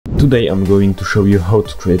Today I'm going to show you how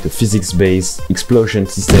to create a physics-based explosion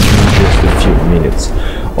system in just a few minutes.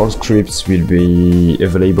 All scripts will be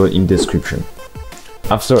available in description.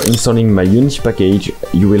 After installing my Unity package,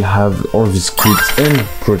 you will have all the scripts and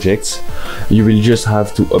projects. You will just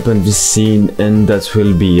have to open this scene and that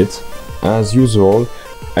will be it. As usual,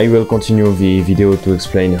 I will continue the video to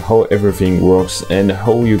explain how everything works and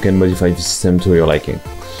how you can modify the system to your liking.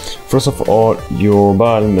 First of all, your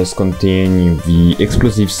barrel must contain the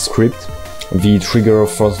explosive script. The trigger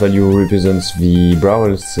force value represents the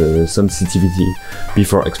barrel's sensitivity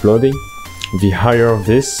before exploding. The higher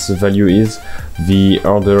this value is, the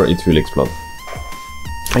harder it will explode.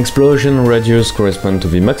 Explosion radius corresponds to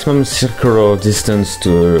the maximum circular distance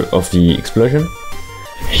of the explosion.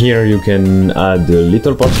 Here you can add a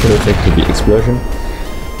little particle effect to the explosion.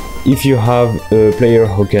 If you have a player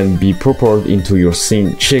who can be propelled into your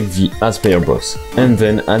scene, check the As Player box, and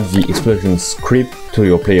then add the explosion script to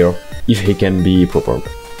your player if he can be propelled.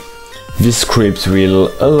 This script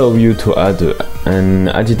will allow you to add an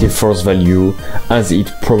additive force value, as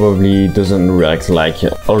it probably doesn't react like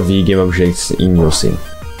all the game objects in your scene.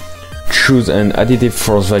 Choose an additive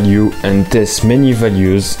force value and test many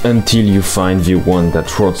values until you find the one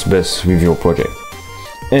that works best with your project.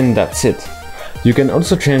 And that's it. You can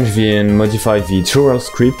also change and modify the tutorial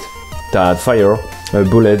script that fire a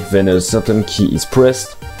bullet when a certain key is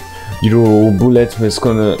pressed. Your bullet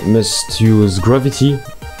must use gravity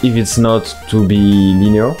if it's not to be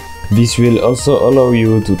linear. This will also allow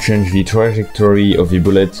you to change the trajectory of the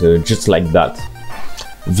bullet just like that.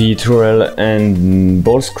 The tutorial and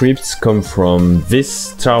ball scripts come from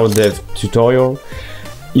this dev tutorial.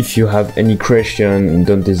 If you have any question,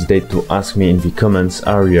 don't hesitate to ask me in the comments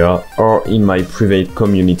area or in my private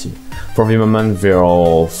community. For the moment there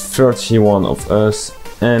are 31 of us,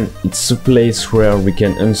 and it's a place where we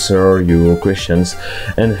can answer your questions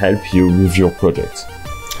and help you with your project.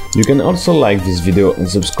 You can also like this video and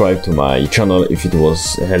subscribe to my channel if it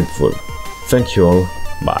was helpful. Thank you all,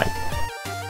 bye.